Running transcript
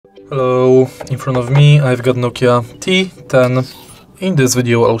Hello, in front of me I've got Nokia T10. In this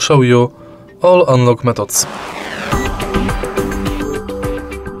video I'll show you all unlock methods.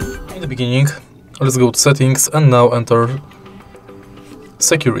 In the beginning, let's go to settings and now enter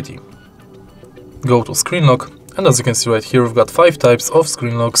security. Go to screen lock, and as you can see right here we've got 5 types of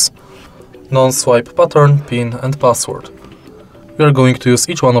screen locks: non-swipe, pattern, pin and password. We are going to use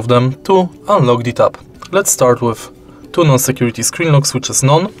each one of them to unlock the tab. Let's start with 2 non-security screen locks, which is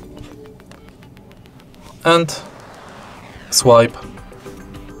non and swipe.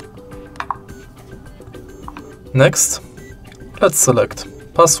 Next, let's select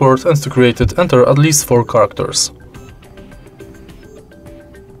password, and to create it enter at least 4 characters.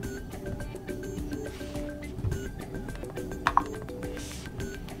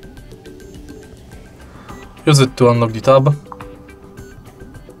 Use it to unlock the tab.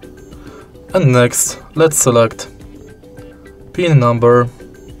 And next, let's select PIN number.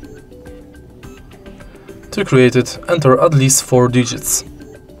 To create it, enter at least 4 digits.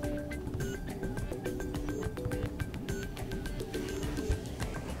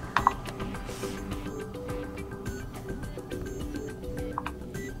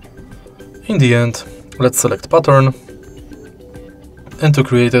 In the end, let's select pattern, and to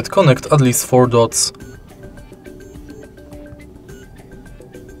create it, connect at least 4 dots.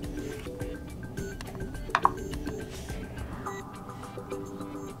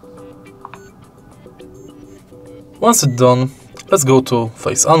 Once it's done, let's go to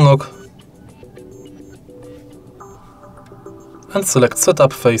Face Unlock and select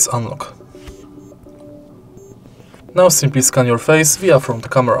Setup Face Unlock. Now simply scan your face via front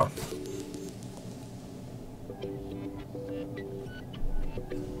camera.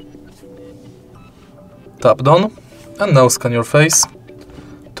 Tap done, and now scan your face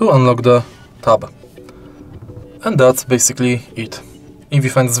to unlock the tab. And that's basically it. If you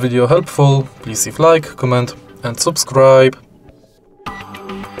find this video helpful, please leave like, comment and subscribe.